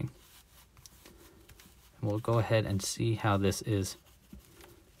stuffing. And we'll go ahead and see how this is.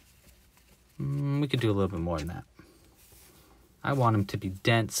 We could do a little bit more than that. I want him to be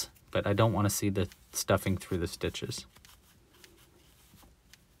dense, but I don't want to see the stuffing through the stitches.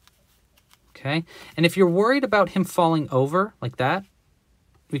 Okay, and if you're worried about him falling over like that,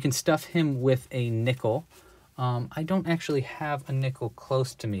 we can stuff him with a nickel. I don't actually have a nickel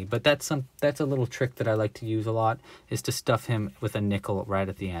close to me, but that's a little trick that I like to use a lot, is to stuff him with a nickel right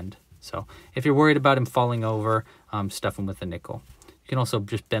at the end. So if you're worried about him falling over, stuff him with a nickel. You can also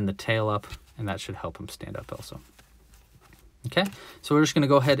just bend the tail up, and that should help him stand up also. Okay, so we're just going to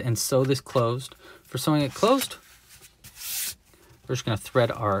go ahead and sew this closed. For sewing it closed, we're just going to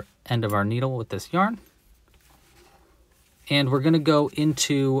thread our end of our needle with this yarn. And we're going to go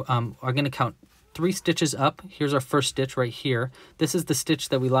into, we're going to count 3 stitches up. Here's our first stitch right here. This is the stitch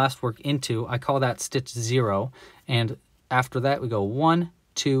that we last worked into. I call that stitch 0. And after that, we go 1,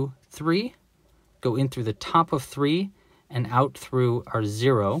 2, 3. Go in through the top of 3 and out through our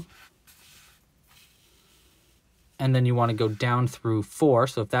 0. And then you want to go down through 4.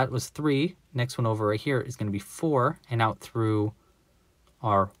 So if that was 3, next one over right here is going to be 4 and out through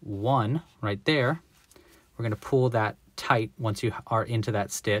our 1 right there. We're going to pull that tight once you are into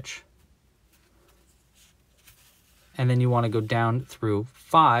that stitch. And then you want to go down through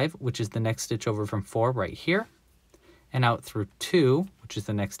 5, which is the next stitch over from 4 right here, and out through 2, which is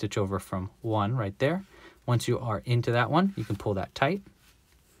the next stitch over from 1 right there. Once you are into that one, you can pull that tight.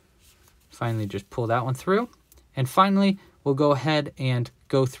 Finally, just pull that one through. And finally, we'll go ahead and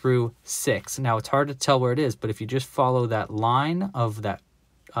go through 6. Now it's hard to tell where it is, but if you just follow that line of that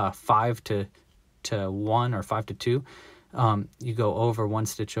 5 to 1 or 5 to 2, you go over 1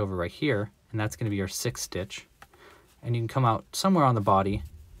 stitch over right here, and that's going to be your 6th stitch. And you can come out somewhere on the body.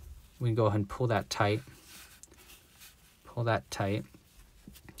 We can go ahead and pull that tight. Pull that tight.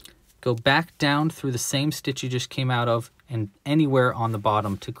 Go back down through the same stitch you just came out of and anywhere on the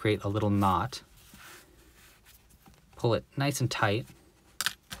bottom to create a little knot. Pull it nice and tight.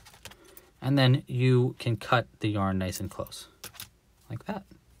 And then you can cut the yarn nice and close, like that.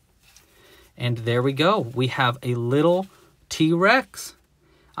 And there we go. We have a little T-Rex.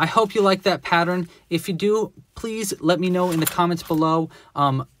 I hope you like that pattern. If you do, please let me know in the comments below,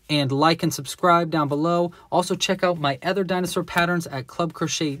 and like and subscribe down below. Also check out my other dinosaur patterns at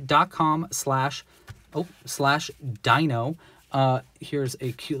clubcrochet.com/dino. Here's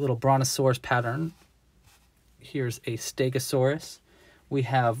a cute little brontosaurus pattern. Here's a stegosaurus. We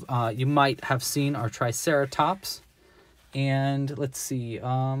have, you might have seen our triceratops. And let's see,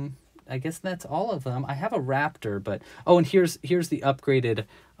 I guess that's all of them. I have a raptor, but, oh, and here's the upgraded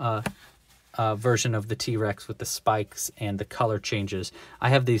version of the T-Rex with the spikes and the color changes. I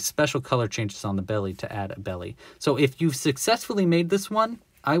have these special color changes on the belly to add a belly. So if you've successfully made this one,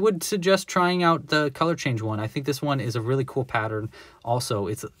 I would suggest trying out the color change one. I think this one is a really cool pattern. Also,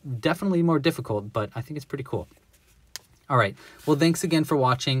 it's definitely more difficult, but I think it's pretty cool. All right, well, thanks again for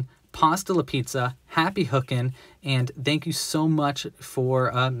watching. Pasta la pizza, happy hooking, and thank you so much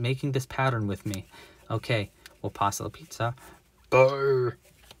for making this pattern with me. Okay, well, pasta la pizza. Bye.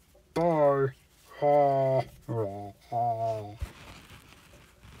 Bye.